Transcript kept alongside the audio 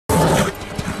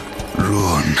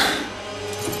ruin.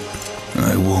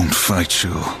 I won't fight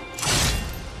you.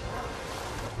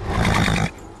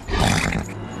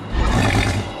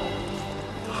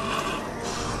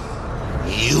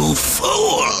 You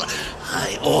fool!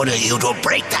 I order you to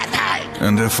break that knife!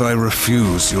 And if I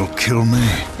refuse, you'll kill me?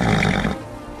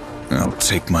 I'll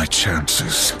take my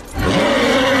chances.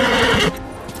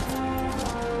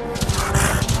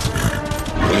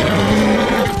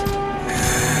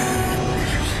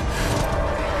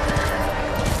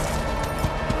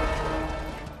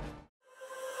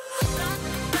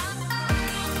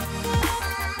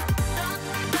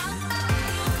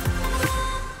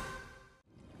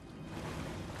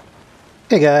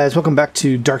 Hey guys, welcome back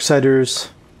to Darksiders,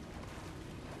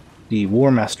 the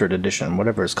War Mastered Edition,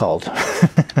 whatever it's called.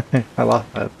 I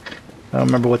don't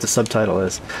remember what the subtitle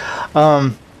is.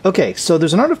 Okay, so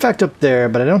there's an artifact up there,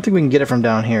 but I don't think we can get it from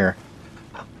down here.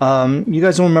 You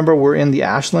guys don't remember we're in the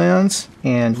Ashlands,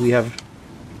 and we have...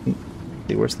 Let's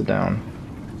see, where's the down?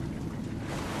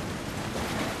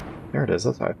 There it is.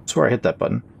 I swear I hit that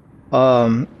button.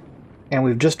 And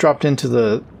we've just dropped into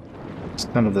the... It's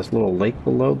kind of this little lake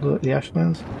below the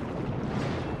Ashlands.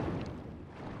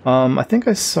 I think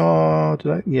I saw...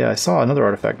 Yeah, I saw another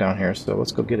artifact down here, so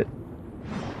let's go get it.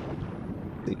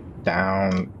 The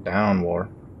down war.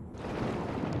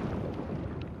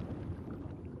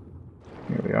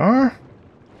 Here we are.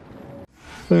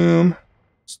 Boom.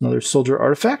 It's another soldier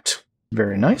artifact.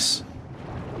 Very nice.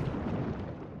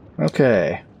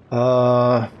 Okay.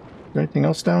 Is there anything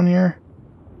else down here?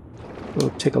 Go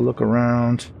take a look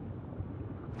around.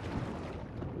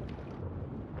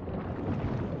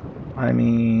 I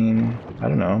mean, I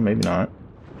don't know, maybe not.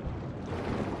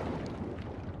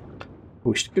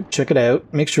 We should check it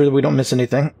out, make sure that we don't miss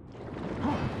anything.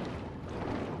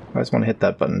 I just want to hit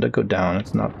that button to go down,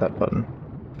 it's not that button.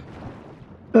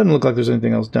 Doesn't look like there's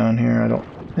anything else down here, I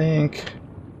don't think.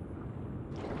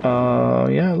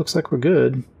 Yeah, it looks like we're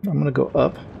good. I'm gonna go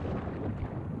up.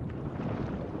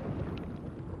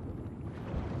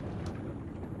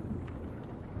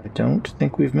 I don't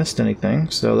think we've missed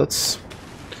anything, so let's...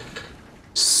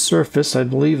 surface. I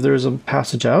believe there's a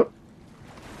passage out.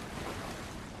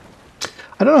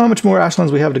 I don't know how much more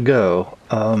Ashlands we have to go.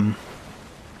 I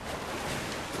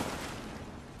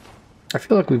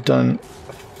feel like we've done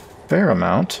a fair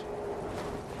amount.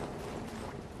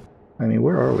 I mean,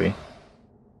 where are we?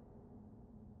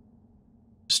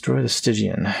 Destroy the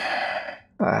Stygian.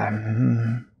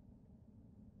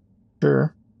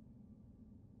 Sure.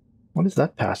 What is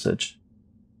that passage?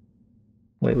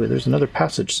 Wait, there's another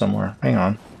passage somewhere. Hang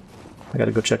on. I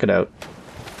gotta go check it out.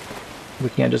 We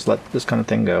can't just let this kind of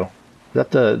thing go. Is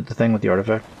that the thing with the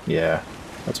artifact? Yeah,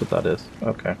 that's what that is.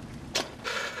 Okay.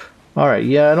 Alright,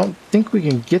 yeah, I don't think we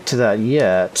can get to that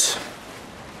yet.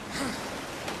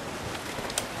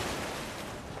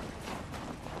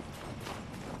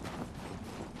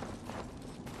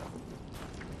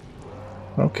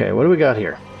 Okay, what do we got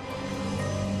here?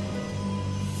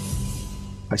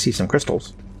 I see some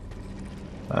crystals.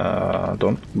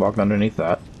 Don't walk underneath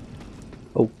that.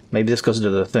 Oh, maybe this goes into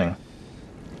the thing.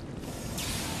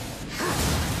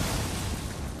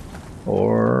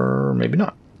 Or maybe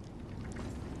not.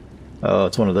 Oh,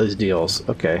 it's one of those deals.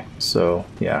 Okay, so,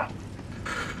 yeah.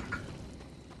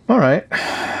 Alright.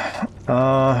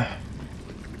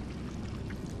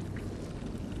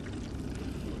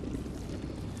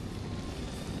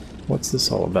 What's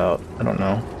this all about? I don't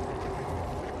know.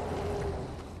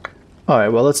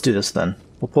 Alright, well, let's do this then.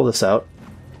 We'll pull this out.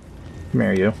 Come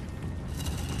here, you.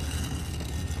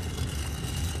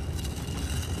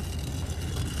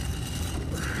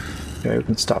 Okay, we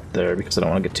can stop there because I don't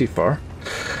want to get too far.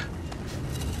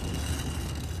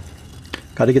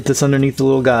 Gotta get this underneath the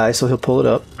little guy so he'll pull it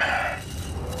up.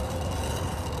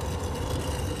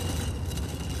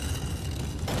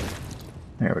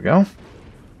 There we go.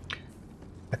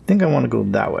 I think I want to go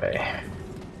that way.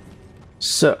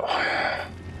 So...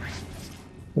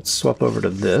 let's swap over to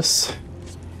this.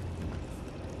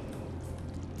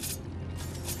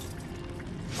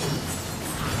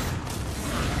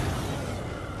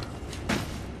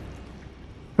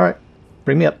 Alright,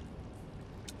 bring me up.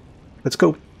 Let's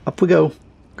go. Up we go.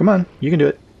 Come on, you can do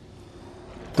it.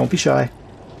 Don't be shy.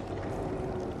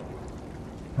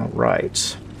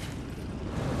 Alright.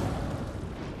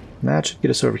 That should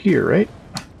get us over here, right?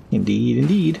 Indeed,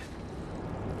 indeed.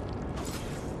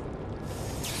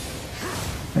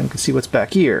 And we can see what's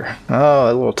back here. Oh,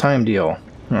 a little time deal.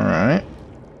 Alright.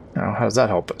 Now, how does that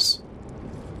help us?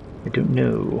 I don't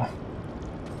know.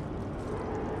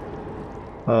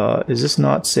 Is this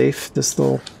not safe, this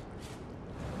little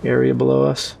area below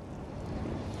us?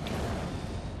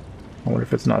 I wonder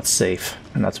if it's not safe,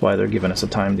 and that's why they're giving us a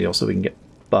time deal so we can get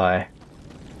by.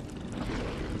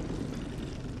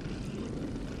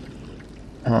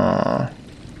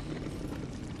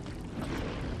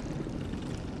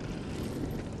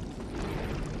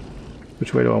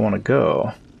 Which way do I want to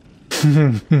go?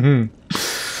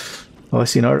 Oh, I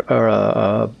see an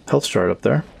health chart up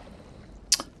there.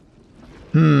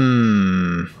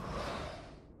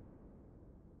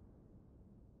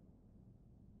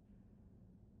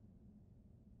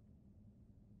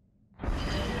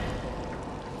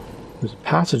 There's a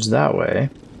passage that way.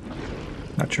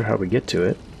 Not sure how we get to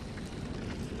it.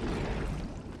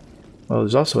 Oh,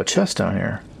 there's also a chest down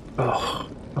here. Oh,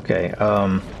 okay.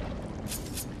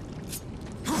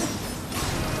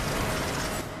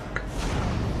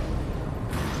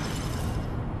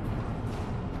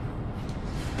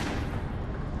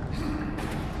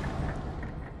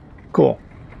 Cool.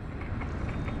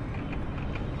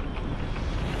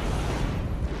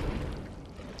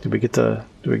 Did we get the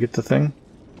thing?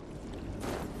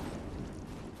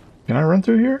 Can I run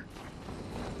through here?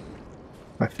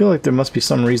 I feel like there must be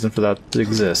some reason for that to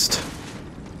exist.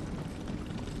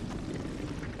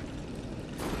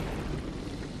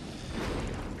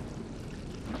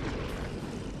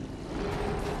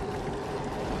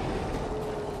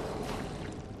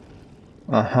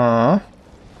 Uh-huh.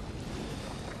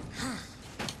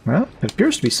 Well, it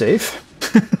appears to be safe.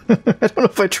 I don't know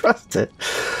if I trust it.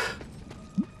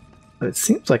 But it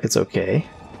seems like it's okay.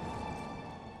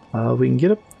 We can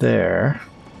get up there.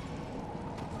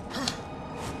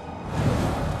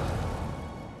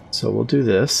 So we'll do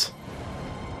this.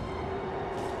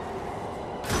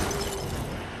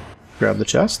 Grab the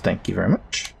chest. Thank you very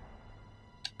much.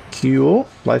 Cool.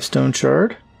 Lifestone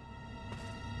shard.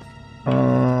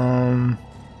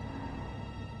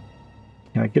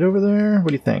 Can I get over there? What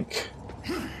do you think?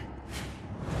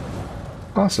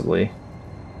 Possibly.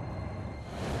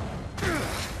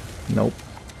 Nope.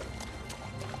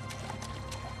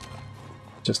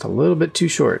 Just a little bit too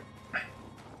short.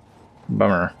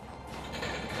 Bummer.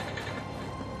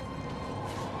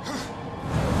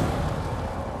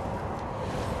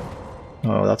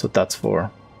 Oh, that's what that's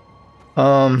for.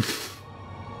 I'll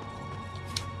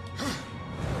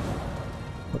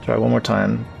try one more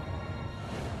time.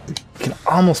 Can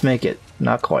almost make it.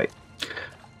 Not quite.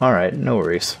 Alright, no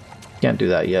worries. Can't do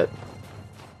that yet.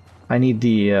 I need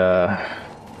the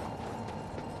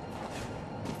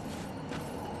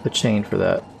chain for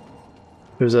that.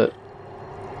 There's a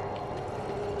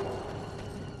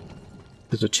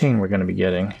chain we're going to be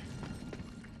getting.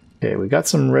 Okay, we got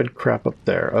some red crap up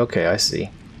there. Okay, I see.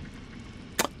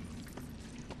 I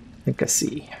think I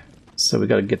see. So we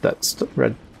got to get that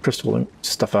red crystal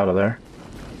stuff out of there.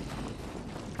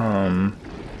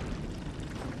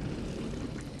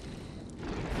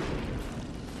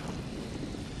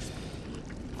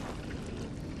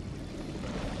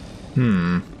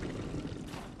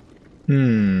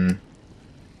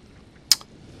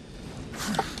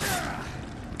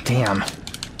 Damn.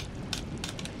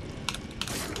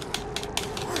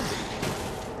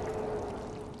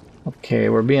 Okay,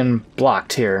 we're being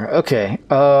blocked here. Okay,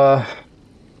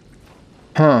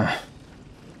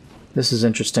 This is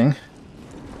interesting.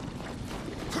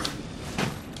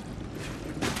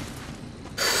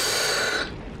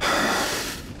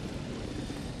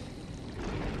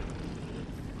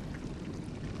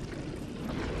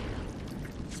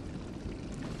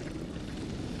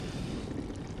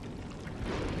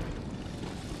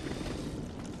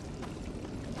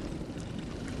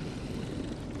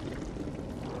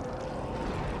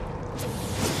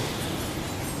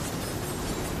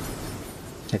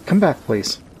 Hey, come back,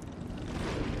 please.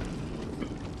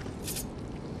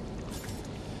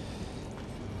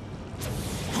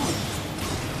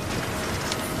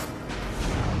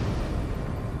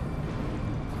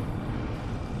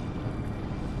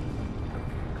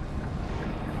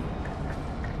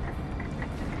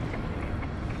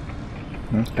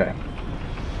 Okay.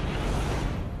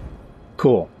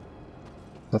 Cool.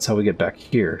 That's how we get back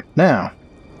here. Now,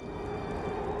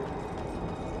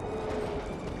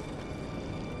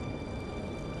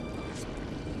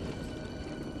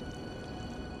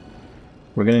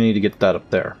 we're gonna need to get that up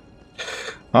there.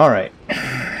 Alright.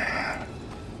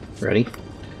 Ready?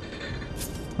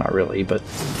 Not really, but...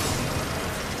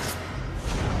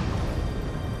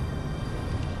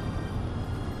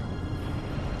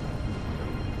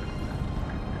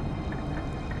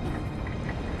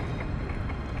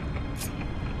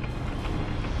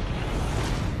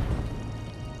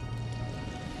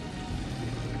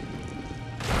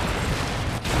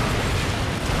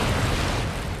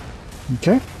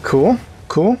 Okay, cool,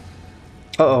 cool.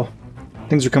 Uh-oh.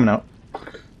 Things are coming out.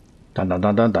 Dun dun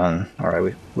dun dun dun.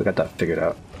 Alright, we got that figured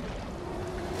out.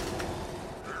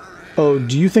 Oh,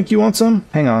 do you think you want some?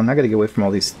 Hang on, I gotta get away from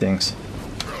all these things.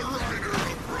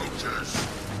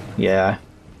 Yeah,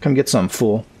 come get some,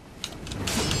 fool.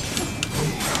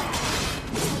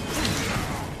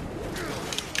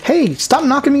 Hey, stop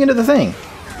knocking me into the thing!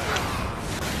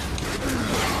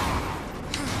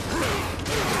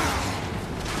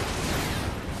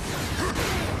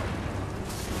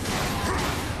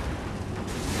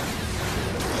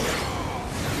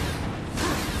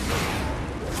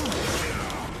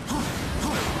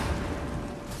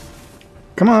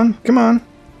 Come on, come on.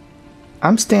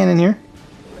 I'm standing here.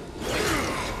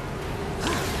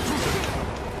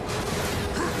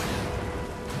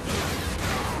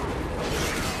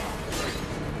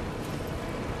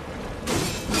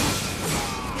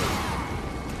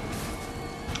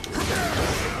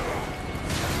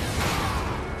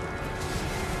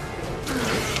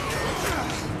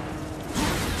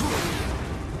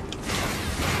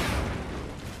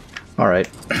 All right.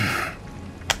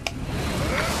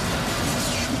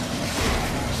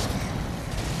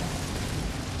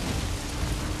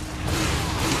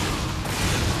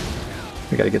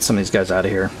 We gotta get some of these guys out of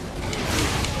here.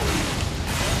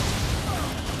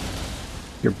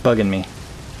 You're bugging me.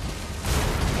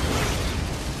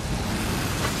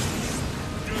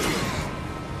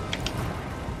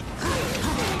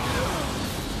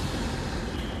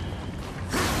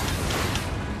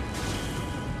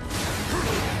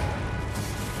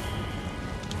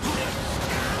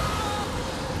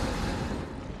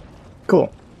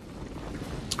 Cool.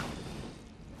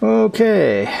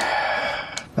 Okay.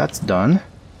 That's done.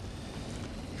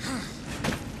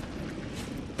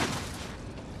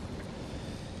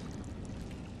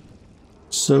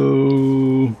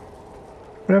 So,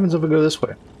 what happens if I go this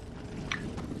way?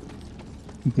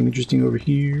 Anything interesting over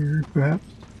here, perhaps?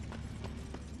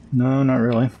 No, not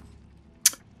really.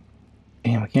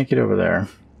 Damn, we can't get over there.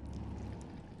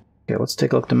 Okay, let's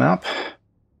take a look at the map.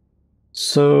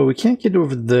 So, we can't get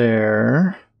over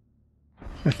there.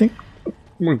 I think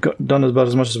we've done about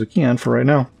as much as we can for right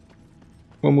now.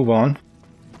 We'll move on.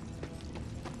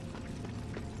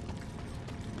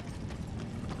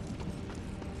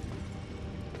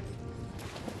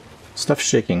 Stuff's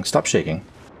shaking. Stop shaking.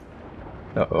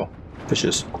 Uh-oh.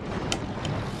 Fishes.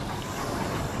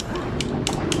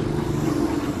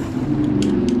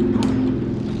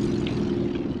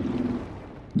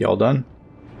 Y'all done?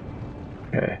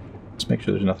 Okay. Let's make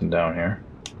sure there's nothing down here.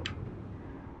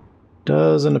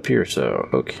 Doesn't appear so.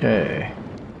 Okay.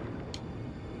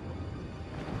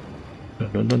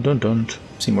 Dun dun dun dun dun.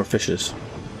 See more fishes.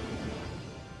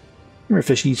 More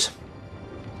fishies.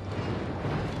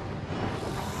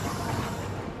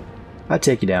 I'd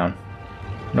take you down.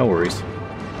 No worries.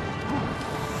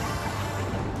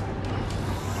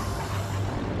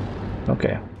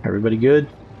 Okay. Everybody good?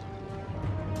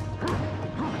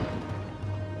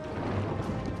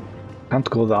 Can't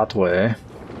go that way.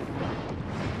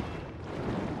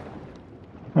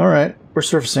 Alright, we're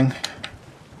surfacing.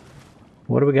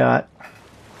 What do we got?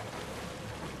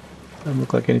 Doesn't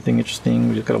look like anything interesting.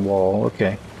 We just got a wall.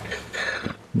 Okay.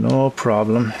 No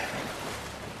problem.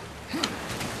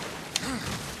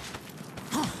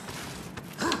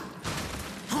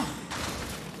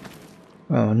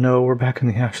 Oh no, we're back in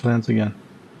the Ashlands again.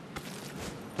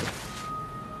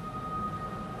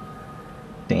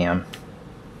 Damn.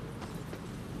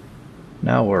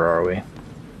 Now where are we?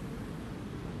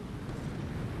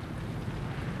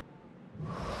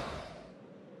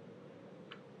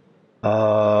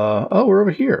 Oh, we're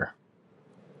over here.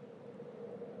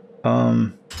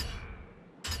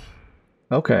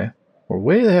 Okay. We're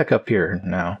way the heck up here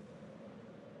now.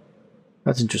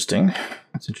 That's interesting.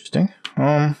 That's interesting.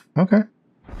 Okay.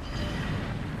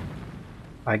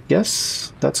 I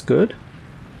guess that's good.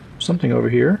 Something over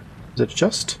here. Is it a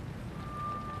chest?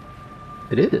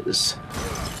 It is.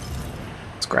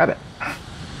 Let's grab it.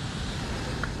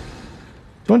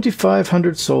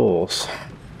 2,500 souls.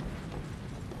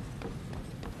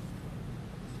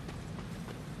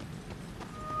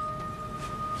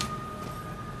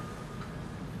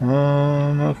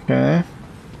 Okay.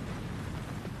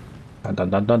 Dun dun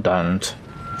dun dun dun.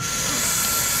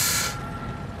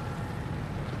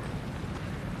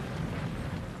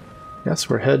 Guess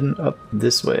we're heading up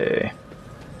this way.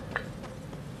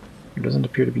 There doesn't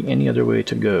appear to be any other way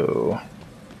to go.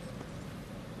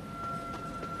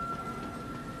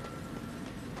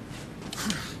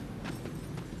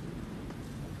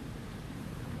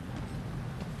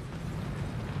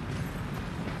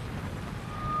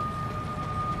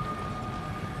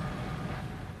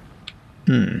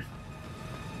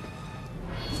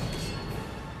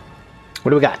 What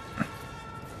do we got?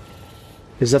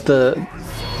 Is that the...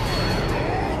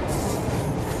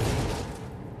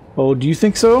 Oh, do you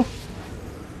think so?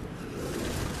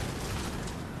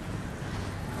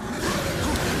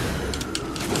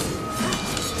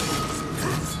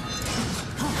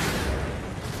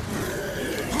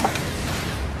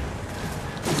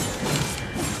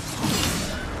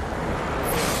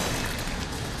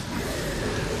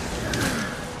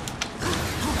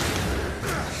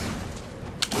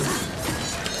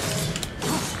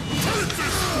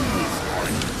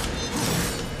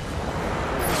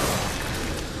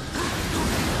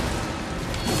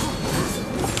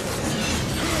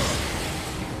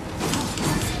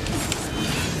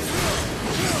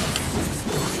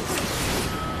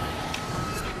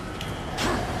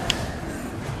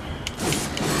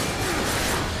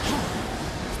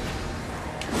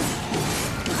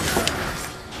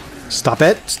 Stop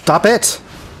it! Stop it!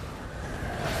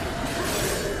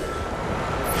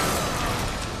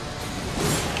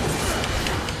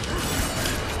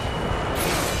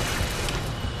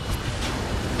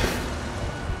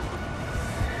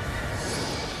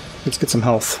 Let's get some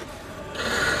health.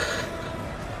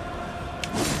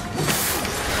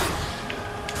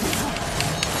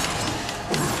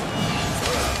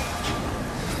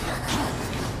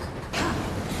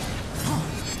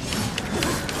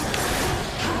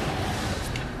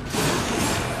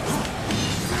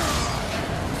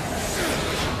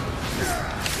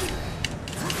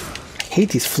 I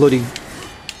hate these floaty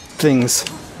things.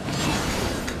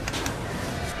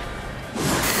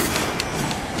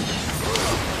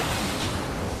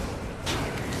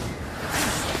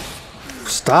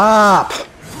 Stop!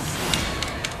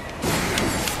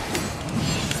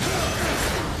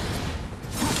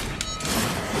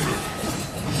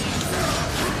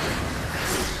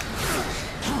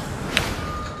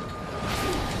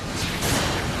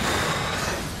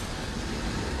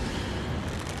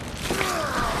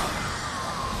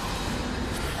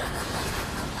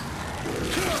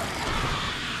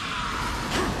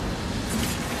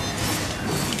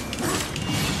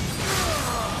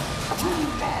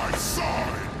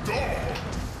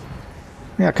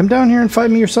 Yeah, come down here and fight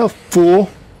me yourself, fool.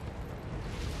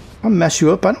 I'll mess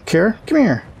you up. I don't care. Come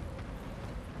here.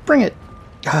 Bring it.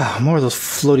 Ah, more of those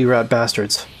floaty rat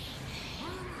bastards.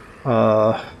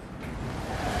 Oh,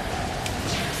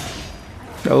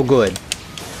 good.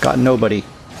 Got nobody.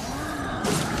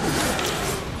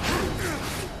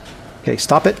 Okay,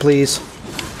 stop it, please.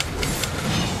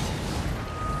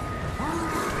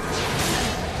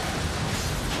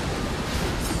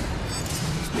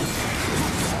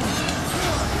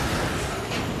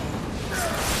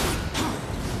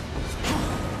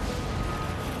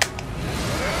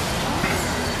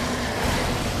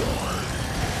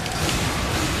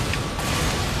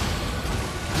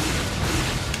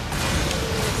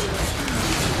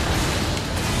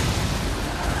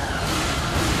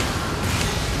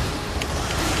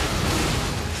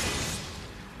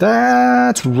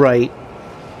 That's right.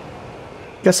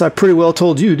 Guess I pretty well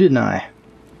told you, didn't I?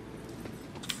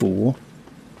 Fool.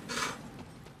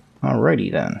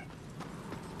 Alrighty then.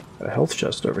 Got a health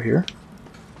chest over here.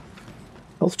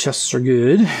 Health chests are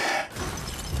good. Of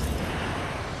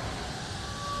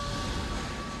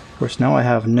course, now I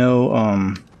have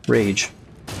no rage.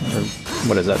 Or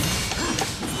what is that?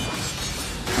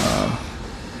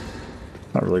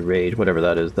 Not really rage, whatever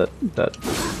that is. That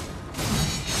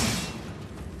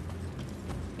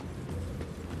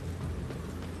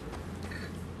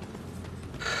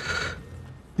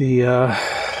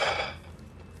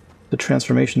the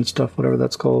transformation stuff, whatever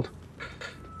that's called.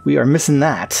 We are missing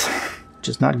that, which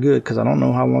is not good because I don't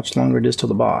know how much longer it is till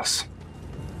the boss.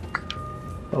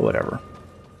 But whatever.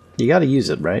 You gotta use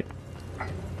it, right?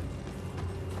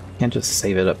 Can't just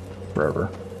save it up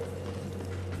forever.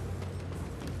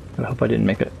 I hope I didn't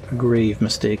make a grave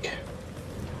mistake.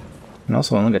 And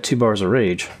also I only got 2 bars of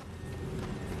rage,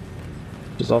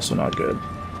 which is also not good.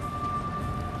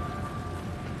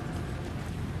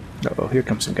 Uh-oh, here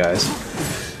come some guys.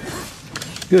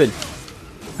 Good.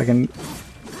 I can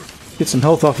get some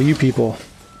health off of you people.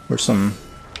 Or some...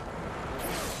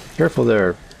 Careful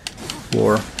there,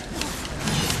 War.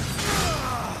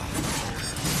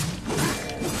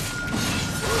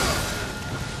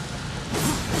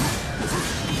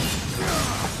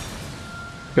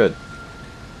 Good.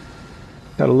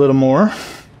 Got a little more.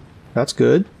 That's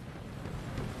good.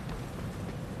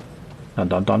 Dun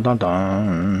dun dun dun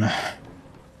dun.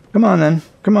 Come on then.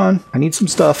 Come on. I need some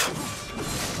stuff.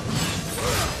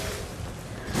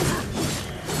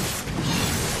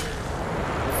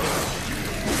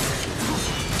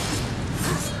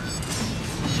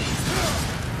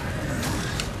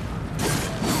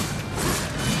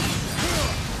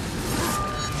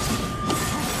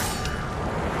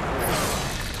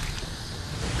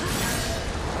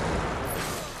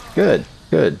 Good,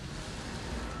 good.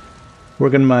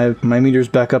 Working my meters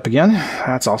back up again.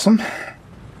 That's awesome.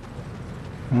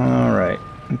 Alright.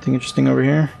 Anything interesting over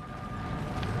here?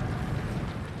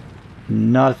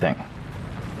 Not a thing.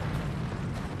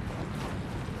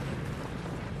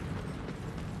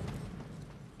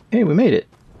 Hey, we made it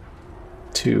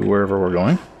to wherever we're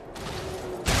going.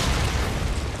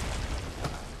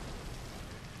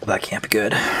 That can't be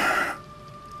good.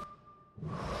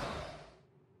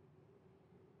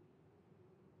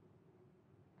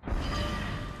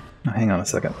 Oh, hang on a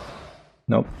second.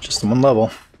 Nope, just the one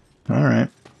level. Alright.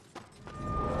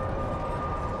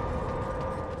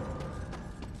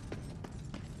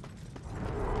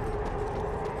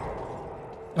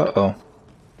 Uh-oh.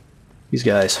 These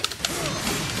guys.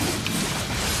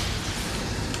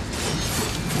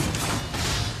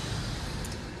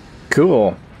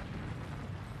 Cool.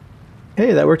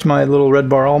 Hey, that worked my little red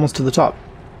bar almost to the top.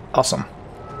 Awesome.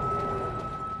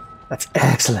 That's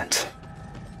excellent.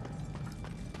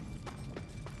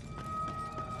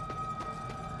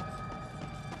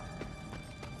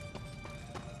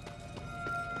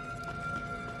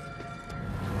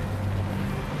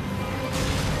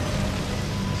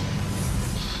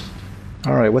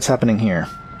 Alright, what's happening here?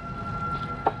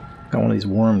 Got one of these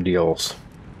worm deals.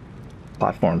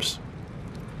 Platforms.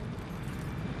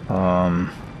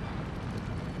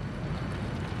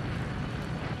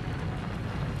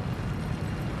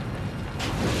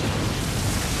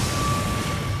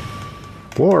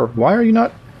 Floor, why are you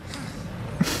not...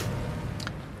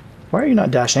 Why are you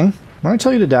not dashing? When I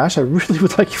tell you to dash, I really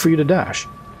would like for you to dash.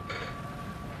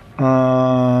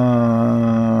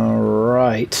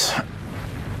 Right.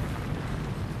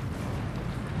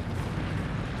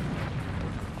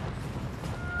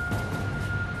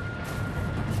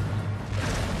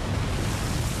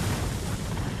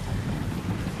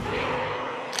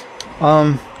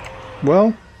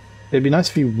 Well, it'd be nice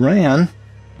if you ran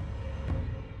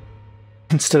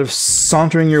instead of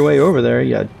sauntering your way over there,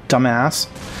 you dumbass.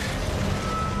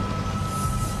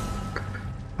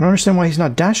 I don't understand why he's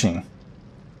not dashing.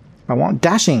 I want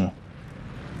dashing.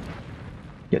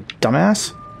 You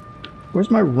dumbass. Where's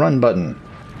my run button?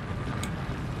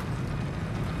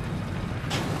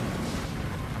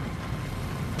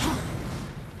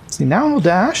 See, now he'll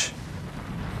dash.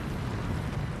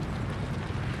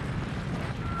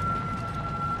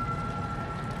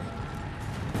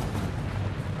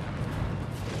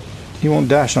 He won't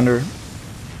dash under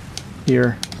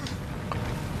here.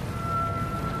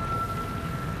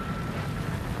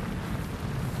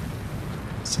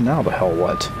 So now the hell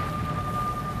what?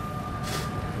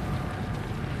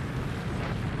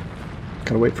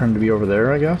 Gotta wait for him to be over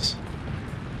there, I guess?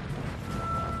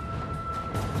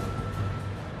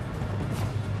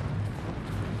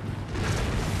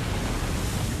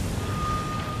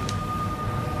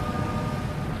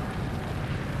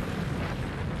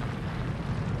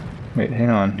 Wait, hang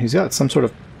on. He's got some sort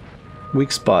of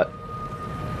weak spot.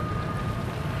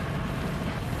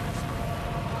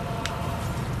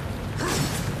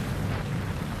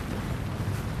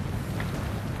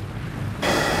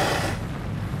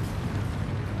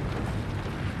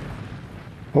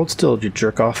 Hold still, you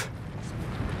jerk off.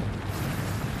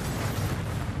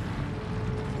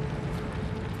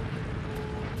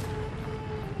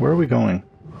 Where are we going?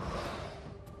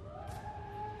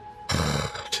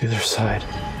 To the other side.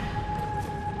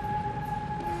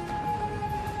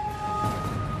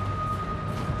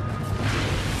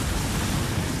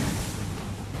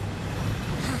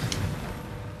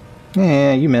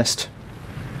 Yeah, you missed.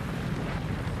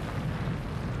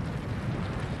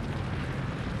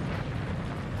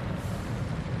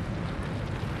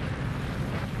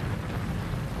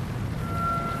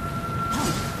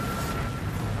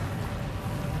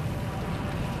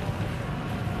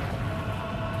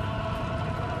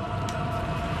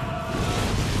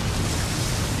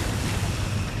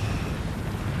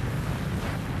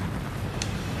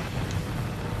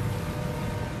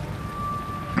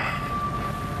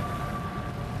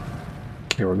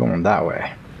 Okay, we're going that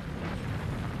way.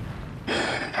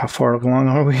 How far along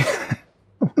are we?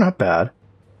 Not bad.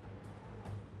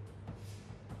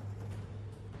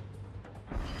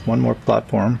 One more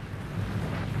platform.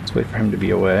 Let's wait for him to be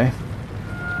away.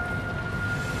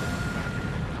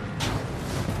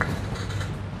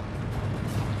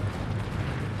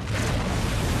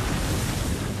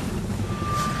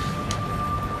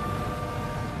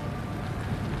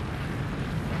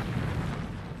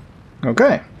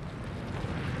 Okay.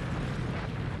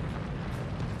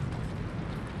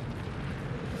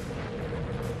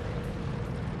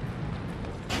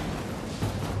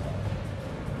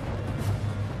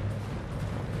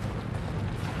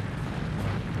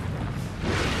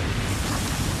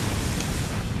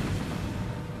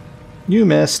 You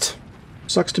missed.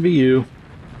 Sucks to be you.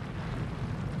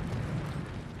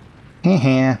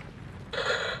 Heh.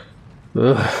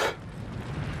 Ugh.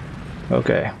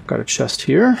 Okay, got a chest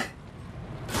here.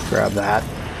 Grab that.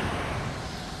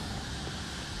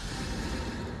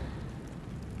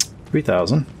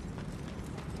 3,000.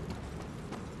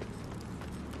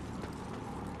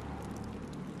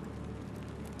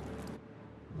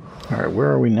 Alright,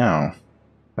 where are we now?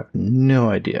 I have no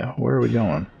idea. Where are we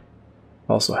going?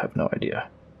 Also have no idea.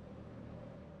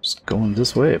 Just going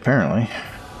this way, apparently.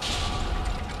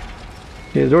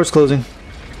 Okay, the door's closing.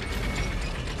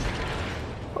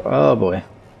 Oh boy.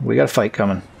 We got a fight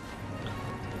coming.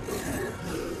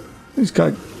 These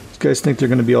guys think they're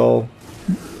gonna be all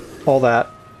that.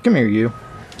 Come here, you.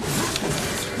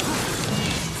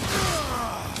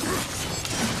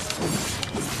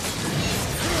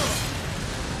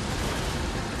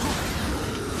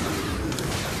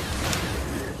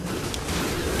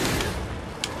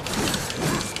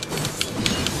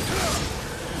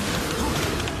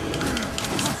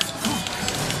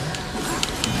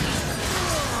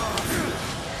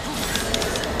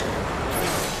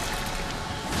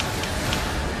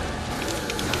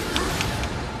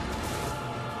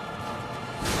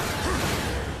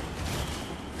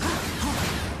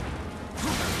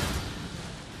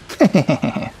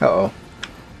 Uh-oh.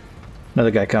 Another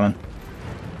guy coming.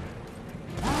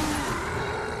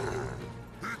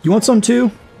 You want some too?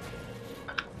 You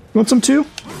want some too?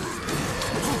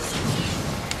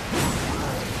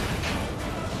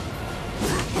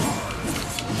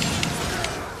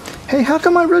 Hey, how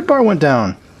come my red bar went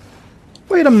down?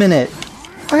 Wait a minute.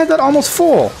 I had that almost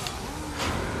full.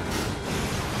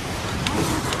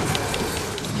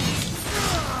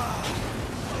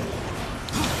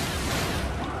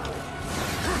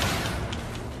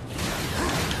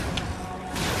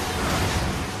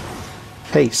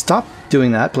 Hey, stop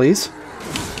doing that, please.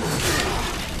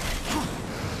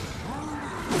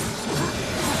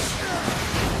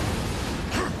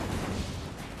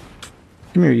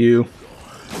 Come here, you.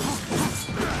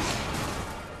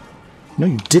 No,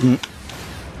 you didn't.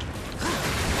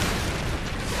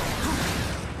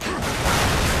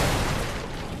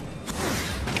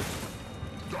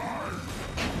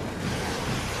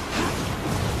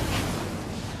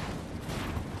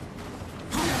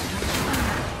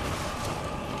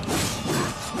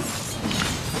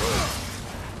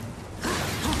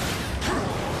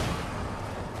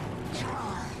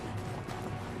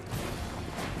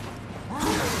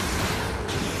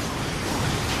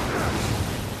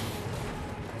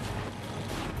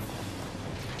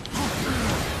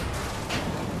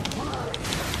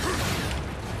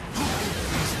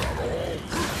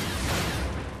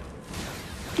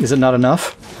 Is it not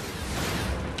enough?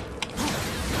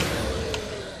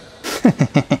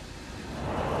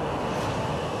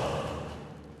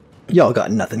 Y'all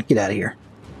got nothing. Get out of here.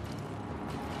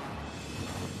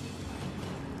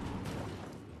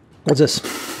 What's this?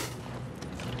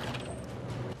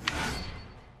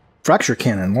 Fracture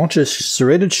cannon. Launches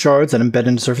serrated shards that embed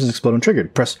into surface and explode when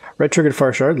triggered. Press right trigger to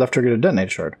fire shard, left trigger to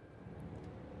detonate shard.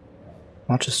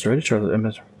 Launches serrated shards that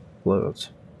embed explodes.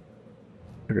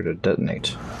 Trigger to detonate.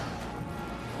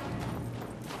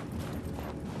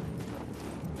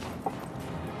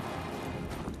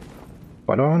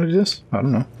 Why do I want to do this? I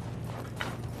don't know.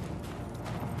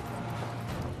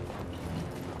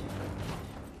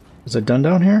 Is it done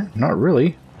down here? Not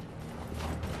really.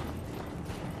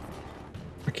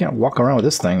 I can't walk around with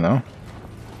this thing, though.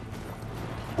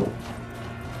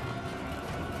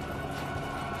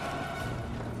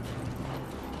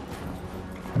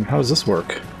 And how does this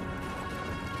work?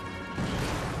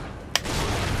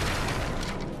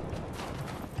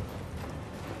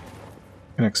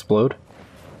 Can it explode?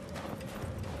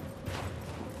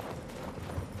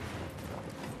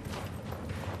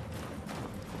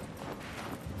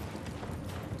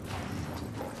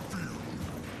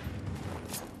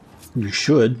 You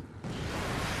should.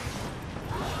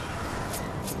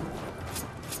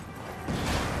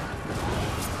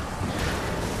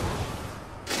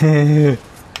 Do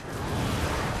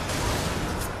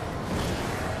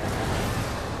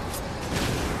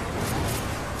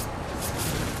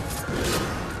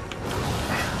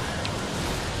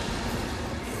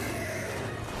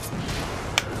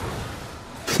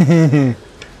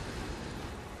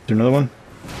another one?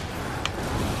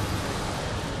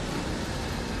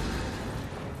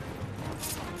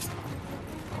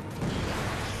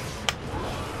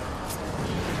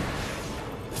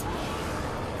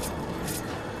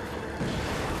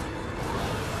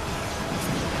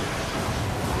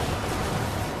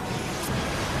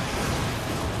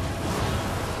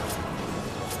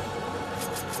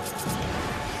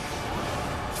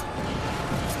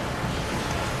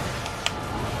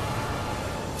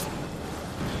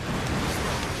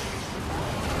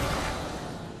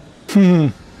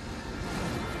 Okay.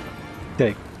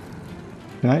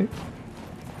 Can I?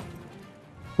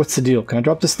 What's the deal? Can I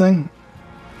drop this thing?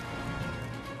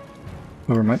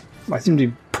 Over I seem to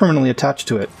be permanently attached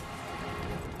to it.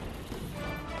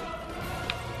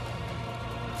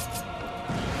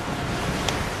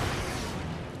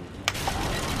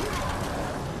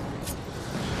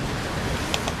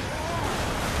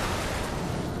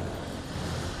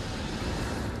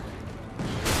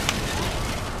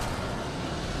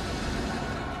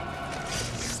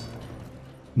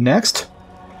 Next.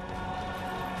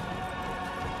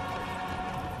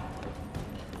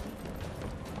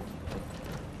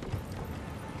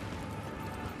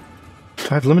 Do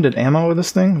I have limited ammo with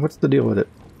this thing? What's the deal with it?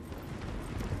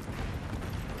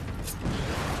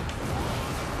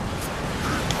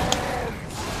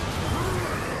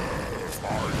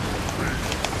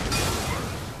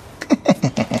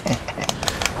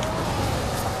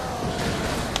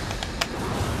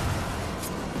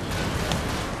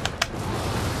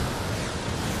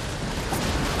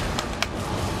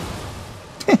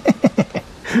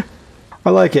 I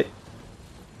like it.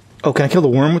 Oh, can I kill the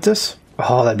worm with this?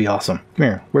 Oh, that'd be awesome. Come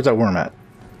here. Where's that worm at?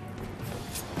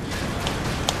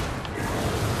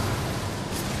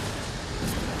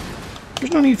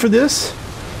 There's no need for this.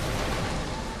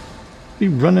 Are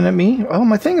you running at me? Oh,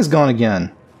 my thing is gone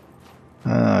again.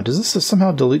 Does this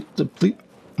somehow deplete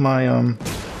my,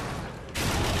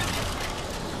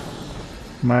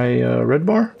 red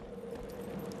bar?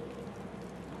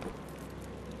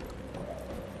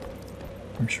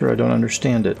 I'm sure I don't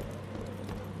understand it.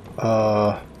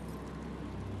 How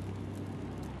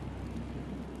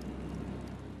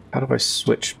do I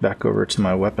switch back over to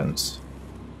my weapons?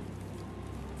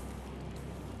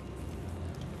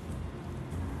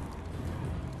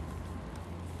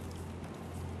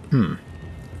 I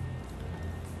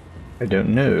don't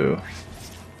know.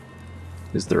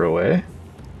 Is there a way?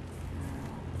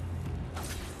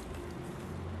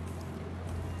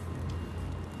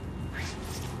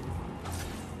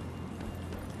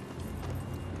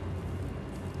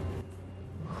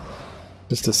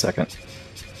 Just a second.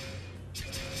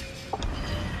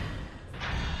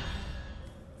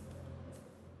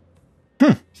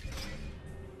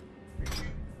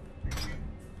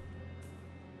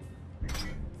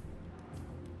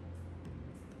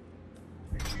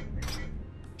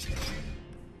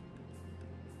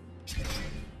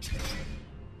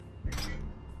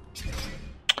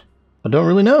 I don't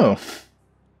really know.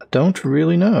 I don't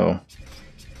really know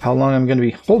how long I'm going to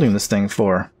be holding this thing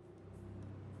for.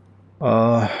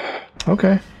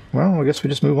 Okay. Well, I guess we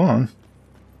just move on.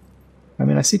 I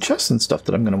mean, I see chests and stuff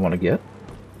that I'm going to want to get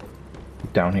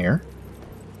down here.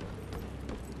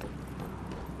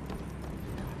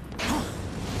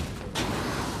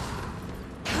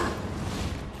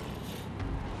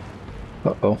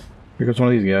 Uh-oh. Here goes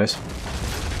one of these guys.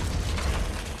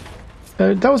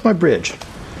 That was my bridge.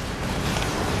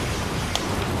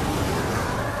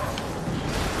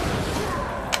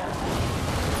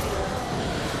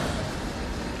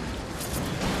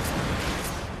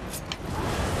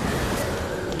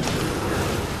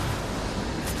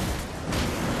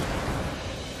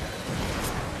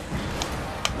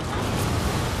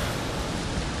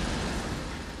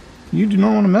 You do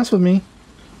not want to mess with me.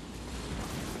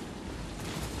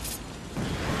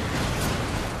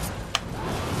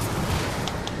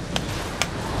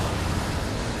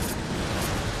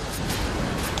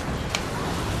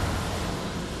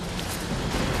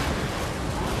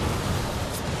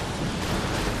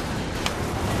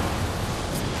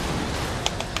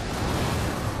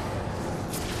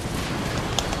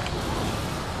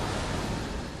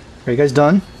 Are you guys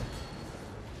done?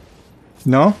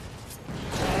 No?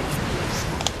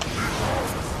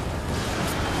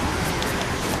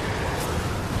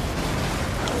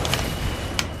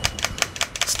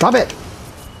 Stop it!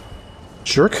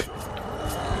 Jerk.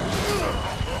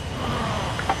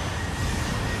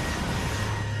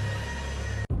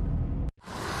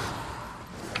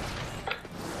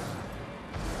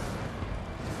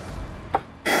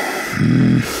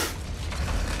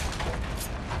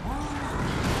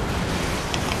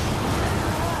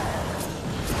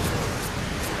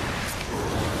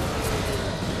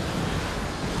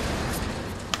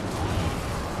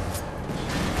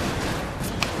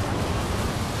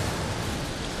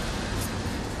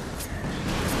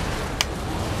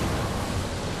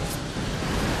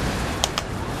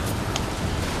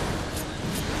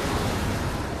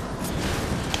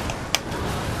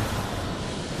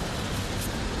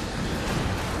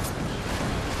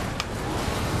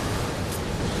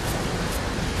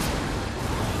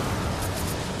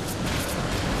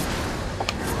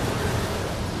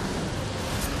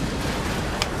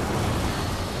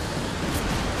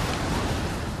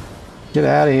 Get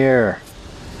out of here.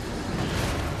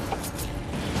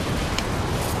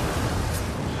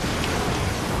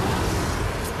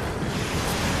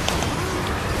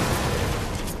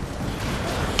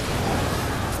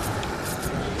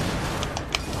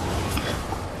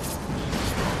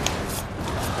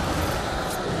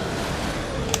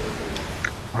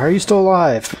 Why are you still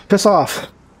alive? Piss off.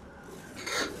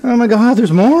 Oh my god,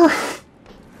 there's more?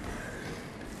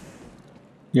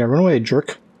 Yeah, run away,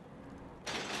 jerk.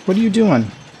 What are you doing?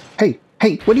 Hey,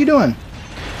 hey, what are you doing?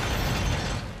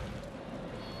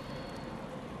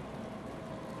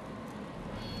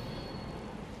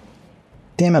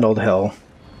 Damn it, old hell.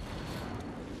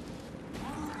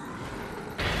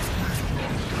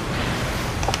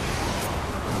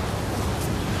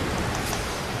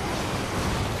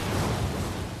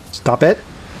 Stop it.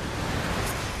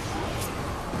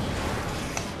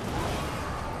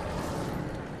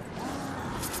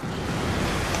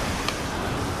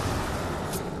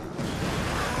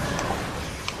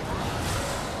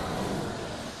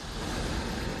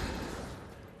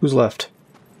 Who's left?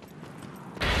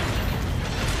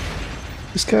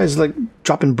 This guy's like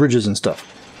dropping bridges and stuff.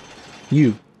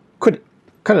 You. Quit it.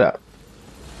 Cut it out.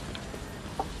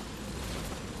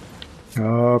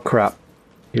 Oh crap.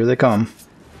 Here they come.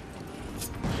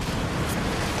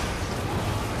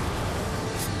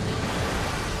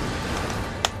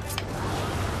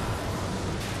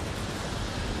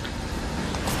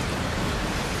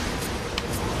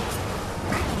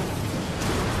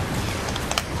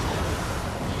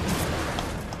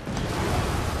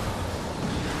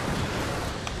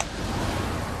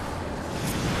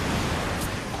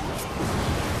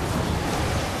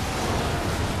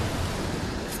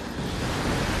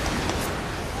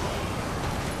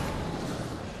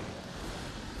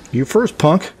 You first,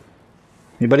 punk.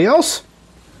 Anybody else?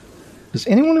 Does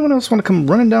anyone else want to come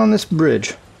running down this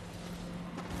bridge?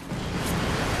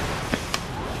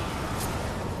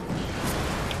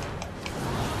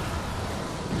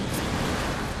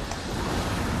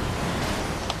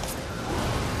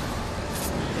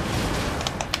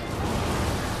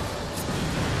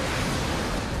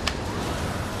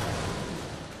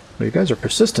 Well, you guys are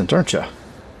persistent, aren't you?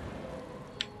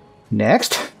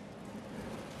 Next.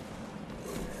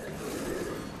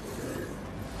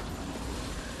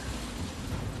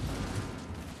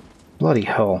 Bloody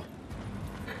hell.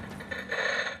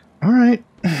 Alright.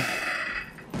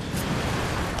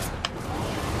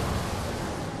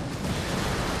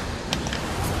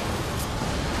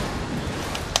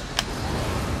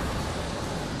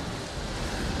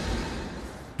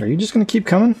 Are you just gonna keep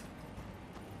coming?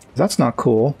 That's not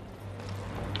cool.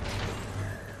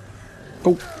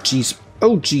 Oh, jeez.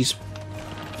 Oh, jeez.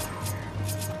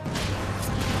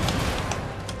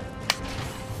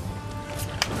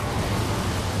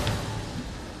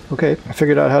 Okay, I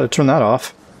figured out how to turn that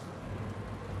off.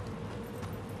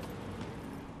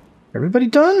 Everybody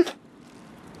done?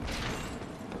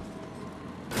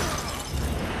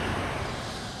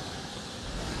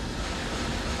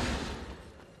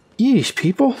 Yeesh,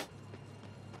 people.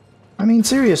 I mean,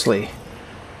 seriously.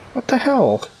 What the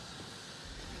hell?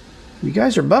 You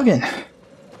guys are bugging.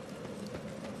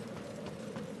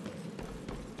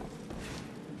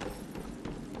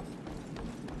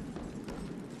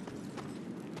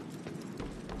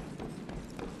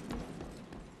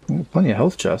 Plenty of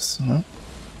health chests, huh?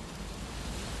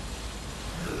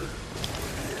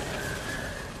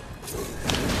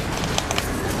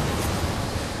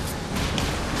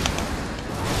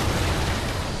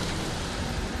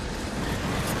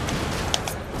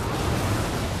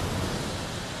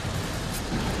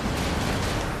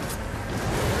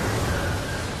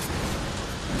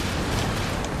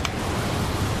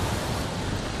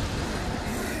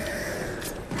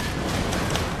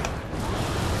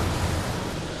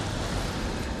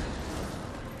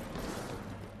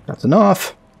 That's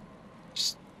enough.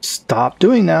 Stop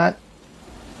doing that.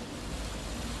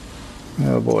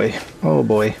 Oh boy. Oh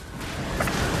boy.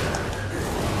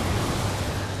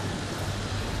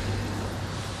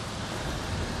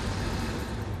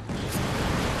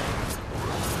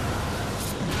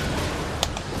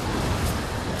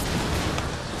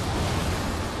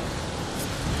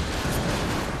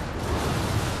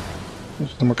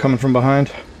 Some more coming from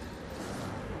behind.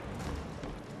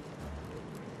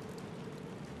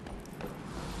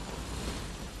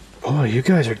 Boy, you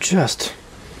guys are just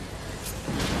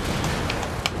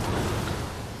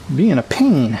being a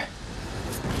pain.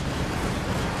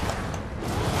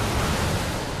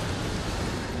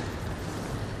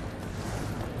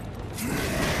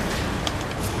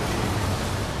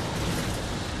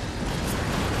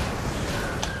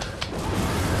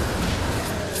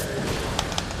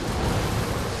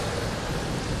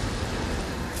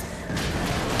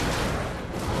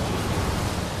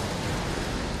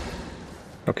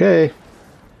 Okay.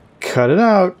 Cut it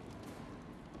out.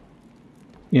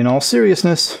 In all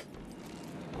seriousness.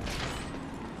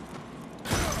 I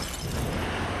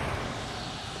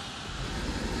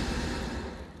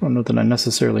don't know that I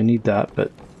necessarily need that,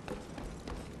 but...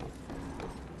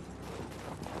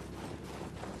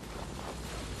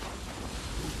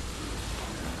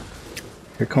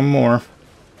 Here come more.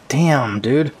 Damn,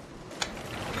 dude.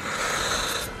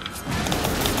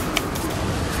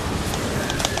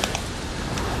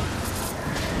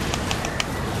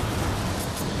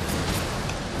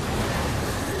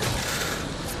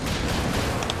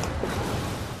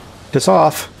 Piss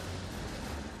off.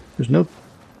 There's no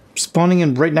spawning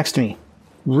in right next to me.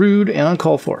 Rude and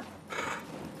uncalled for.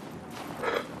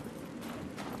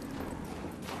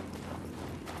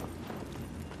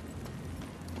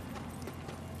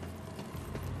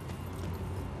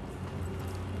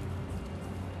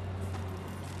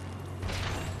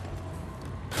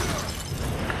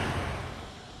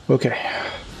 Okay.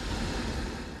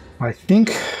 I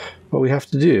think what we have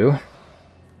to do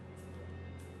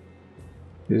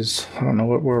is, I don't know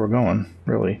where we're going,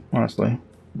 really, honestly,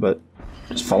 but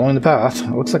just following the path. It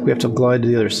looks like we have to glide to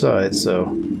the other side, so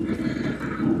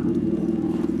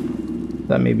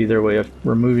that may be their way of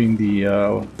removing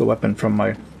the weapon from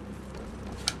my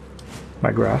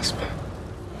grasp.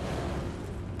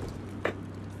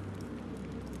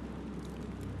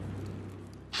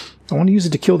 I want to use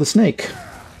it to kill the snake.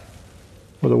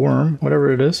 Or the worm,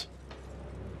 whatever it is.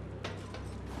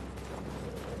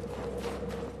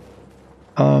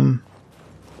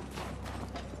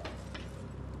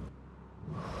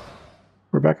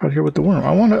 We're back out here with the worm.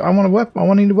 I want a weapon. I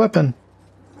want a new weapon.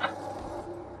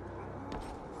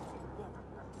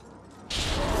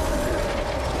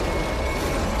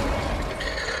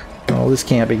 Oh, this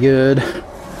can't be good.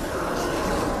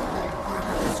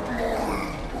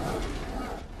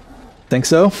 Think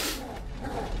so?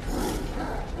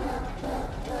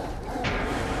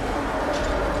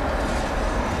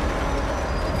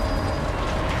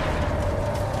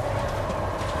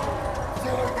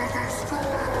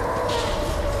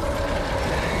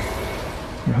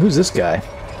 Who's this guy?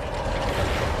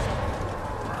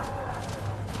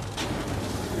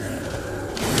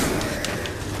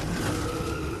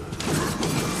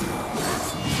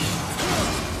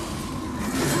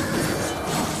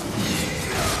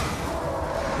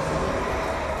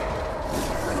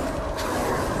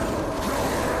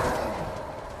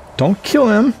 Don't kill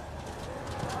him.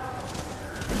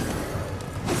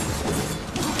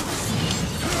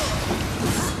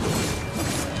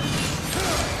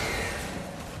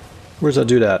 Where's that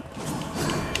dude at?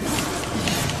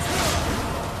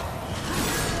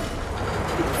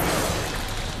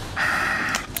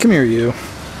 Come here, you.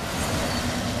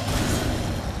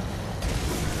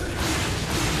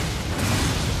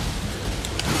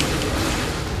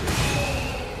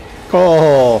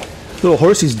 Oh, little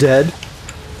horsey's dead.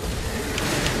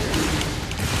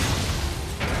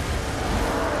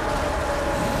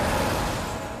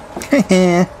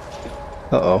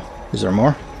 Uh-oh. Is there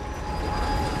more?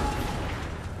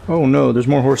 Oh no, there's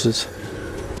more horses.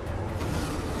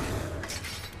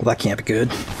 Well, that can't be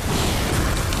good.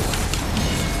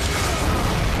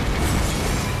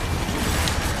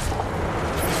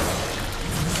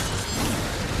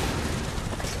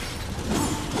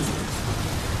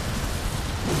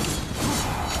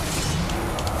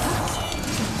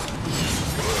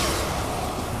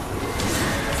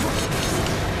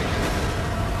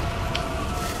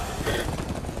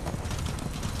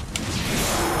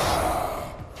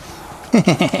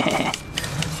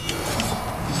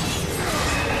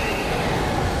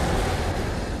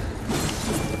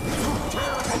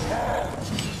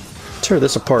 Tear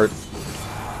this apart.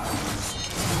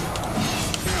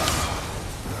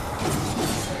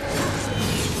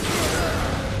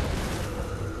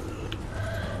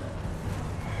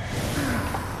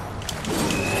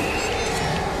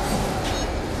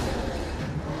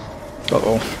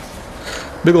 Uh-oh.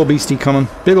 Big ol' beastie coming.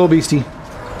 Big ol' beastie.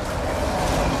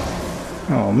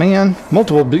 Oh man,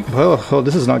 multiple big... Oh,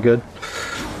 this is not good.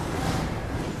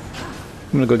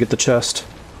 I'm gonna go get the chest.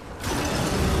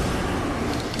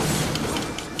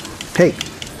 Hey!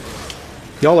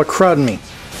 Y'all are crowding me.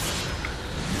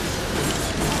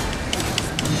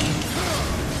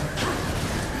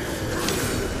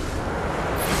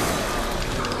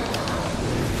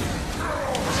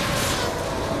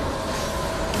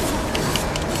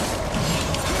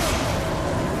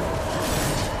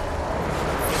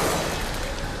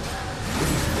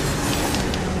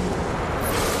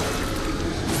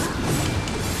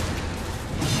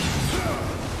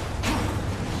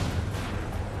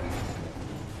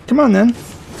 Come on, then.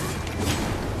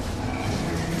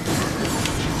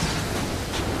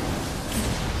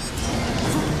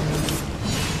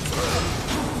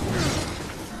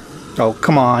 Oh,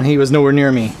 come on. He was nowhere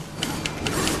near me.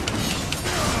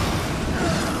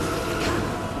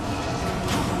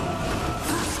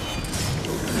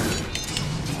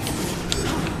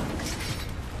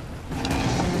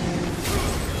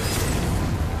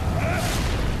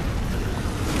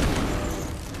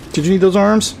 Did you need those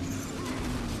arms?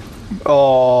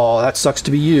 Oh, that sucks to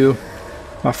be you,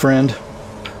 my friend.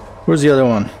 Where's the other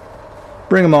one?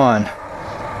 Bring him on.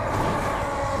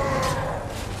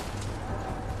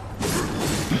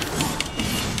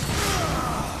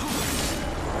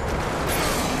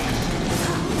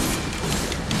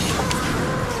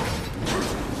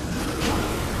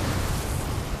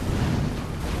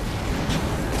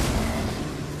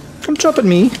 Don't jump at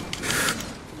me.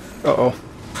 Uh-oh.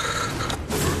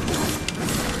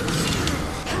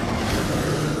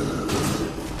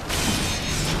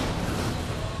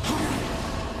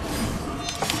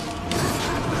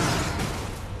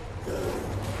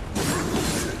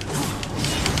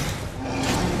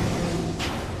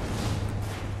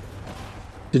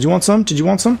 Did you want some? Did you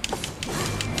want some?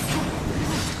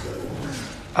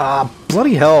 Ah,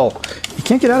 bloody hell. You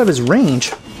can't get out of his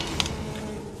range.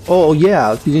 Oh,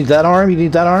 yeah. You need that arm? You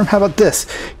need that arm? How about this?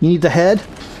 You need the head?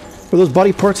 Or those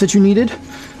body parts that you needed?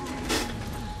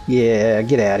 Yeah,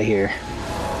 get out of here.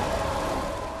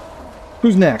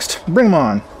 Who's next? Bring him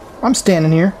on. I'm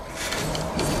standing here.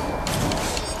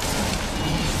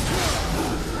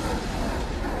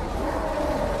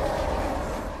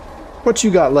 What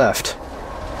you got left?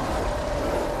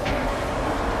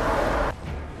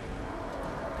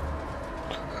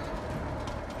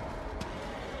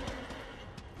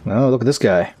 Oh, look at this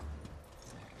guy.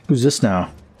 Who's this now?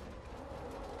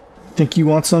 Think you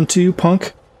want some too,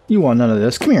 punk? You want none of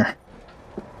this. Come here.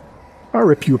 I'll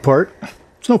rip you apart.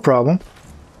 It's no problem.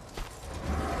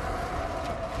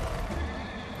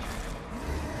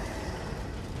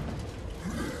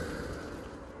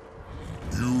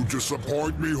 You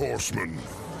disappoint me, horseman.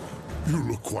 You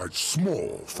look quite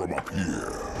small from up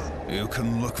here. You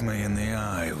can look me in the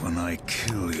eye when I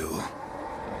kill you.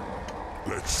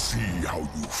 Let's see how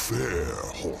you fare,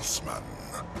 horseman.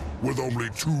 With only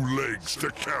 2 legs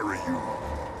to carry you.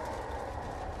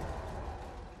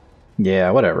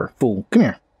 Yeah, whatever. Fool. Come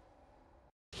here.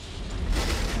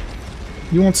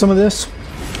 You want some of this?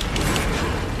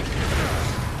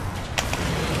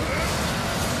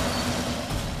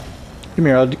 Come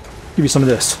here, I'll give you some of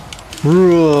this.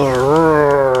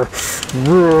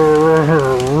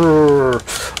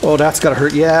 Oh, that's gotta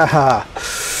hurt. Yeah.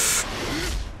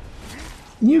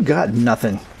 You got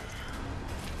nothing.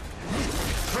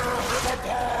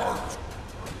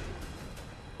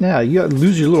 Yeah, you gotta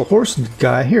lose your little horse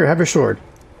guy. Here, have your sword.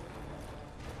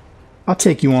 I'll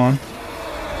take you on.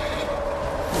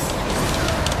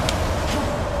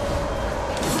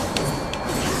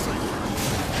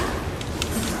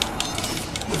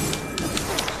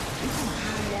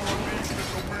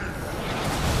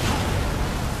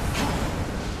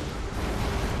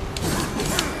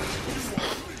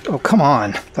 Oh, come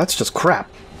on. That's just crap.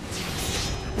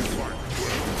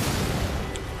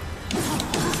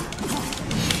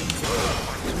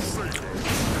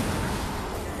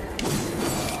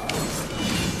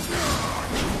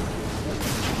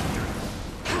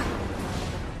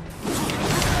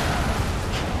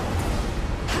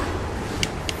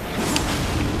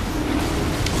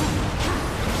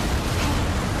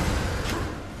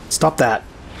 Stop that.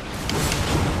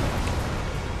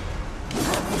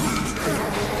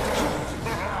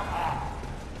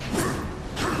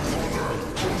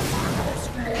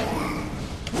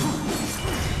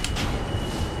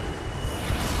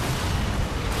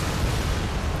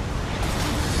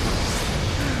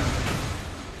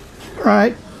 All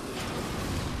right.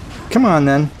 Come on,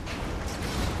 then.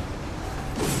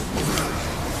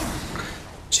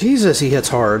 Jesus, he hits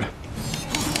hard.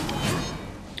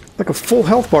 Like a full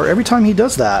health bar every time he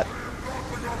does that.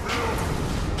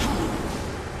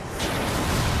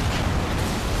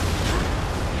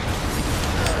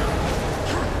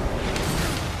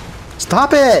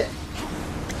 Stop it!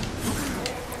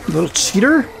 You little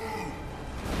cheater.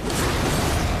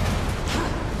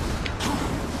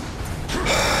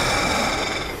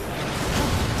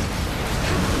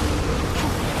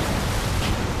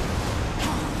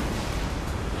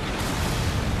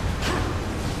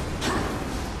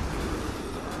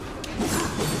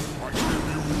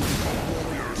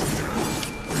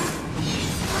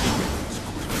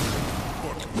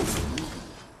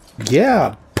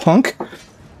 Yeah, punk.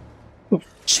 Little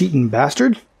cheating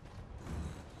bastard.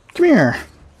 Come here.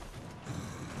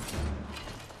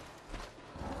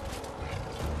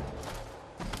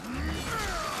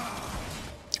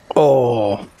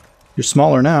 Oh, you're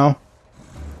smaller now.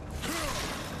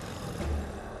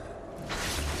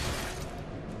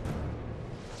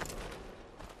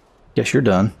 Guess you're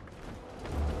done.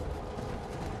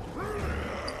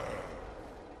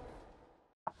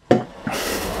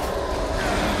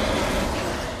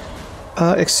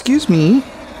 Excuse me.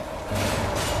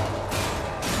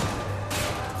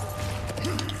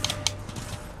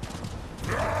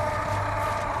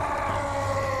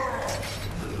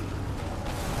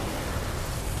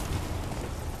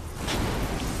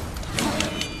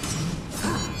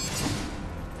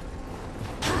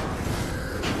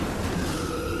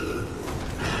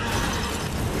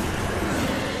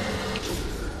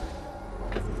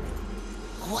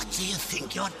 What do you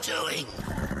think you're doing?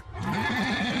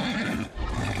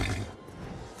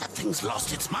 That thing's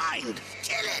lost its mind.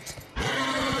 Kill it!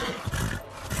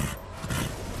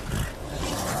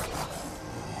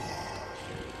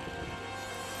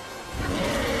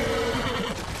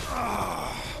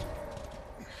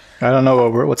 I don't know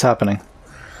what's happening.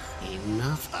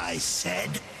 Enough, I said.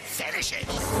 Finish it.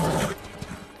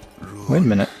 Wait a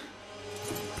minute.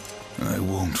 I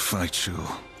won't fight you.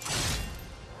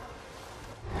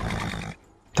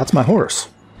 That's my horse.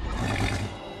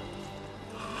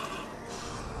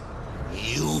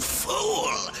 You fool!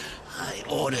 I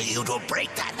order you to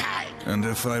break that knife. And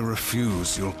if I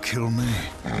refuse, you'll kill me.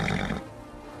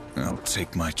 I'll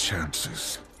take my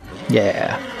chances.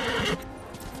 Yeah.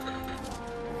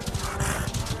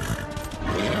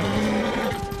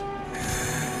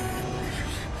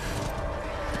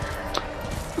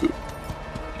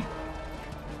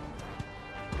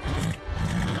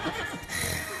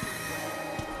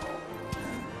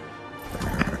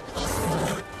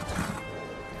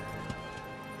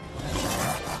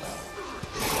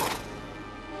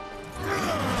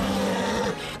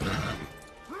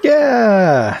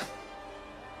 Yeah!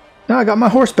 Now I got my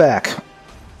horse back.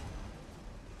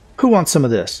 Who wants some of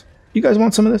this? You guys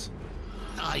want some of this?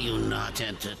 Are you not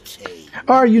entertained?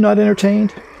 Are you not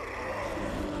entertained?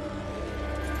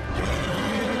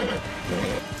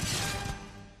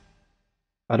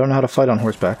 I don't know how to fight on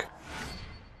horseback.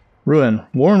 Ruin.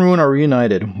 War and Ruin are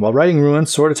reunited. While riding Ruin,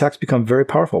 sword attacks become very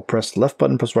powerful. Press left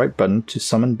button, press right button to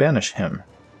summon Banish him.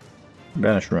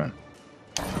 Banish Ruin.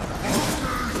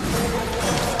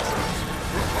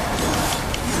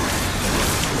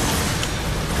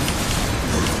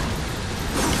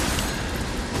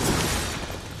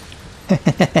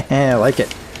 I like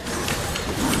it.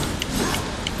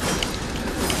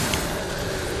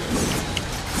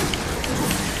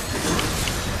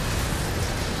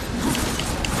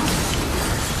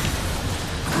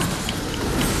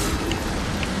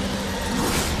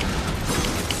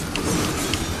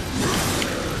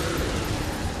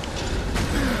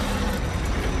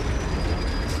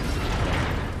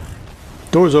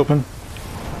 Doors open.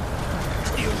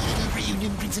 Your little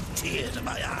reunion brings a tear to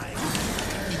my eye.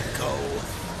 Go.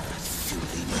 That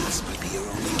filthy mess might be your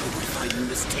only hope of finding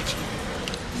the Stygian.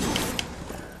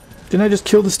 Didn't I just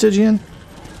kill the Stygian?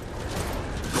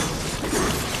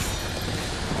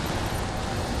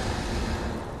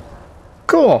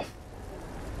 Cool.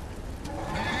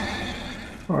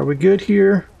 Are we good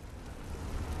here?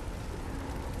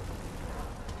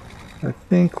 I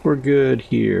think we're good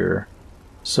here.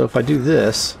 So if I do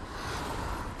this,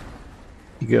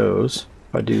 he goes.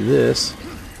 If I do this,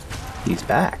 he's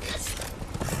back.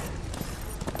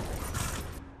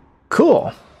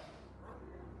 Cool.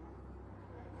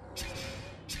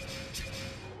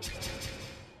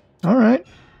 All right.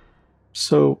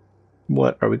 So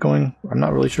what are we going? I'm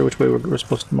not really sure which way we're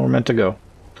supposed to, we're meant to go.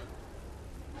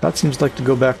 That seems like to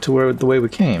go back to where the way we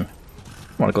came.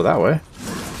 I want to go that way.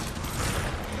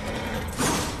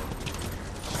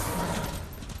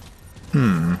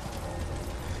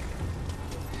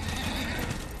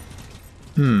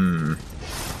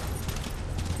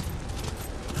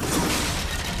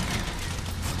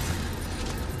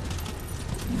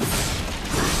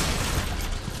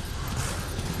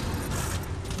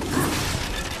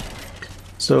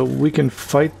 So we can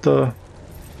fight the...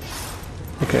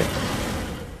 Okay.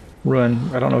 Ruin,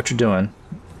 I don't know what you're doing.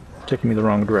 Taking me the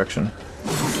wrong direction.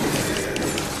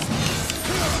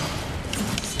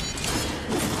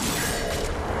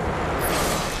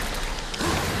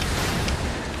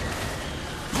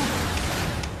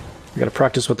 I gotta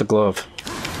practice with the glove.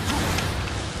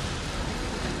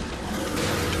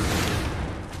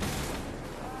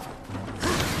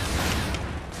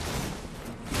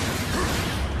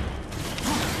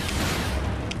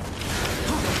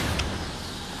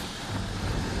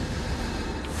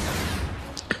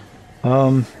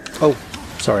 Oh,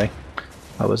 sorry.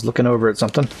 I was looking over at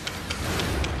something.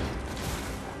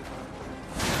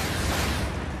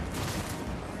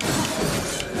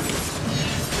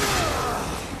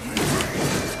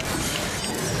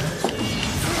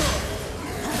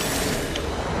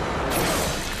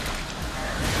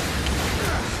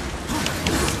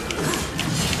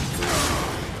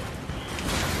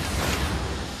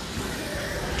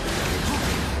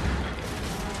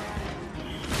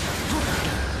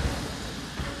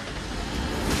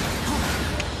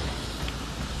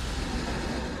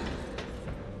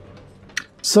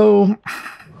 So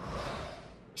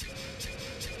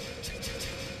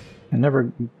I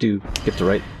never do get the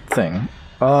right thing.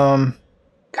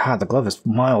 God, the glove has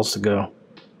miles to go.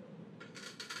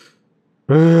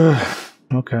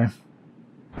 Okay.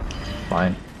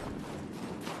 Fine.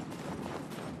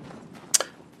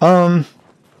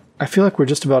 I feel like we're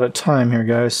just about at time here,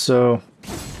 guys, so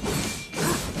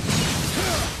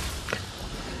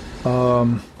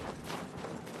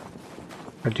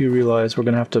I do realize we're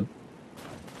gonna have to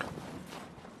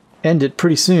end it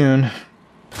pretty soon.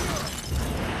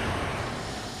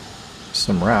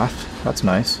 Some wrath, that's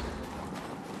nice.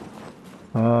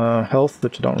 Health,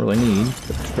 which I don't really need,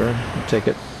 but sure, I'll take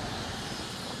it.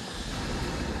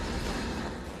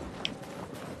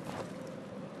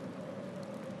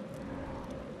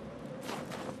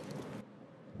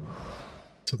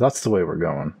 So that's the way we're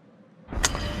going.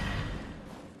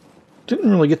 Didn't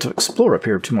really get to explore up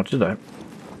here too much, did I?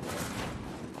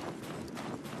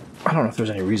 I don't know if there's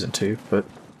any reason to, but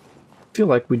I feel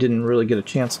like we didn't really get a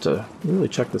chance to really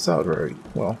check this out very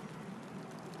well.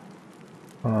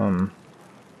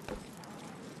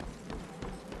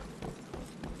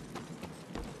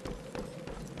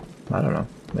 I don't know.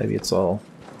 Maybe it's no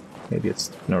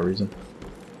reason.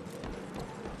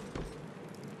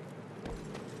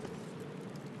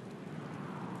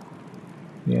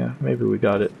 Yeah, maybe we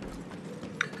got it.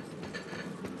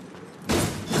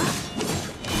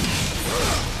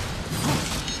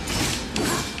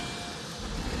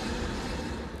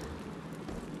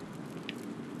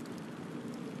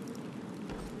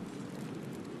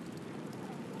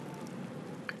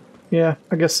 Yeah,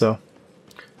 I guess so.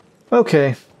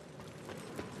 Okay.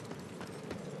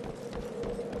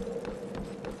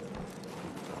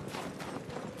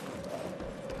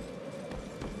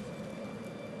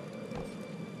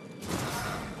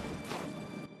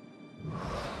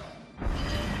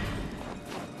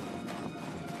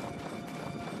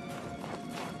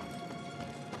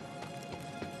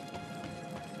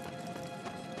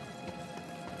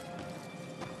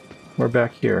 We're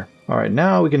back here. Alright,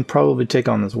 now we can probably take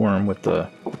on this worm with the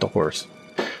horse.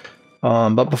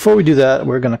 But before we do that,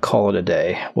 we're going to call it a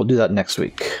day. We'll do that next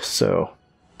week. So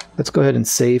let's go ahead and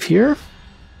save here.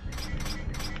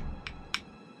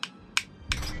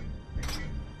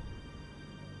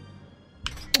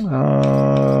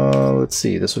 Let's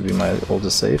see, this would be my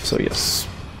oldest save, so yes.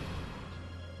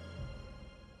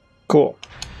 Cool.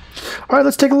 Alright,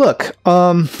 let's take a look.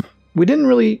 We didn't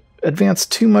really advance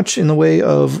too much in the way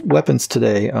of weapons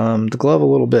today. The glove a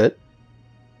little bit.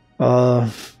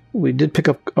 We did pick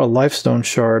up a lifestone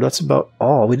shard. That's about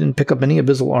all. We didn't pick up any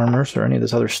abyssal armors or any of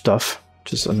this other stuff,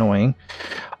 which is annoying.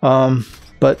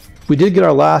 But we did get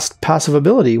our last passive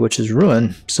ability, which is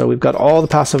Ruin. So we've got all the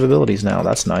passive abilities now.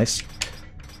 That's nice.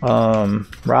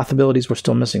 Wrath abilities, we're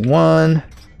still missing one.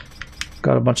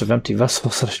 Got a bunch of empty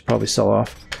vessels that I should probably sell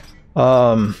off.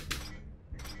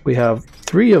 We have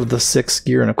 3 of the 6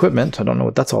 gear and equipment. I don't know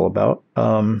what that's all about.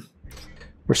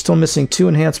 We're still missing 2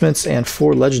 enhancements and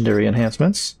 4 legendary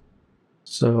enhancements.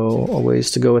 So a ways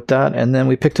to go with that. And then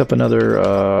we picked up another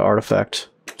artifact,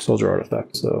 soldier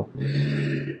artifact. So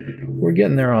we're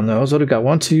getting there on those. What, we've got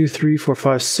 1, 2, 3, 4,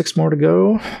 5, 6 more to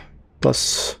go.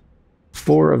 Plus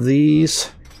 4 of these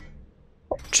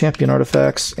champion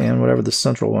artifacts and whatever the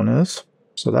central one is.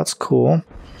 So that's cool.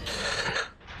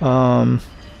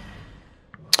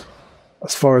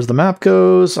 As far as the map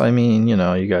goes, I mean, you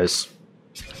know, you guys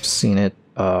have seen it.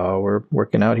 We're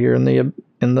working out here in the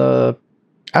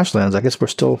Ashlands. I guess we're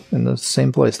still in the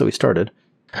same place that we started.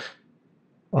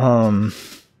 So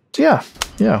yeah,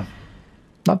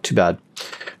 not too bad.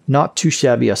 Not too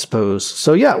shabby, I suppose.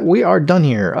 So yeah, we are done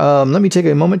here. Let me take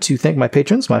a moment to thank my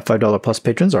patrons. My $5 plus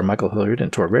patrons are Michael Hilliard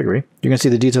and Tor Gregory. You're going to see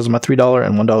the details of my $3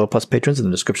 and $1 plus patrons in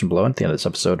the description below and at the end of this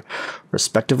episode,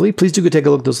 respectively. Please do go take a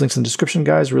look at those links in the description,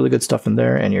 guys. Really good stuff in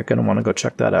there, and you're going to want to go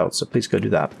check that out. So please go do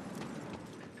that.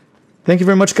 Thank you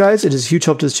very much, guys. It is a huge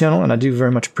help to this channel, and I do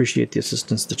very much appreciate the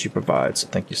assistance that you provide. So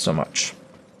thank you so much.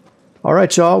 All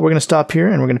right, y'all. We're going to stop here,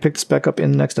 and we're going to pick this back up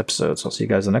in the next episode. So I'll see you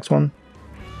guys in the next one.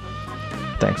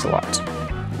 Thanks a lot.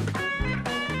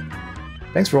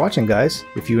 Thanks for watching, guys.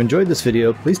 If you enjoyed this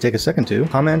video, please take a second to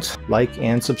comment, like,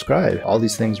 and subscribe. All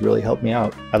these things really help me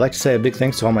out. I'd like to say a big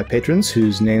thanks to all my patrons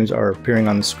whose names are appearing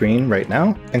on the screen right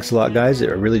now. Thanks a lot, guys. I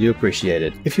really do appreciate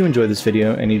it. If you enjoyed this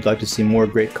video and you'd like to see more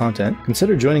great content,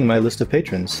 consider joining my list of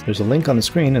patrons. There's a link on the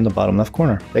screen in the bottom left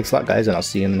corner. Thanks a lot, guys, and I'll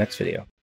see you in the next video.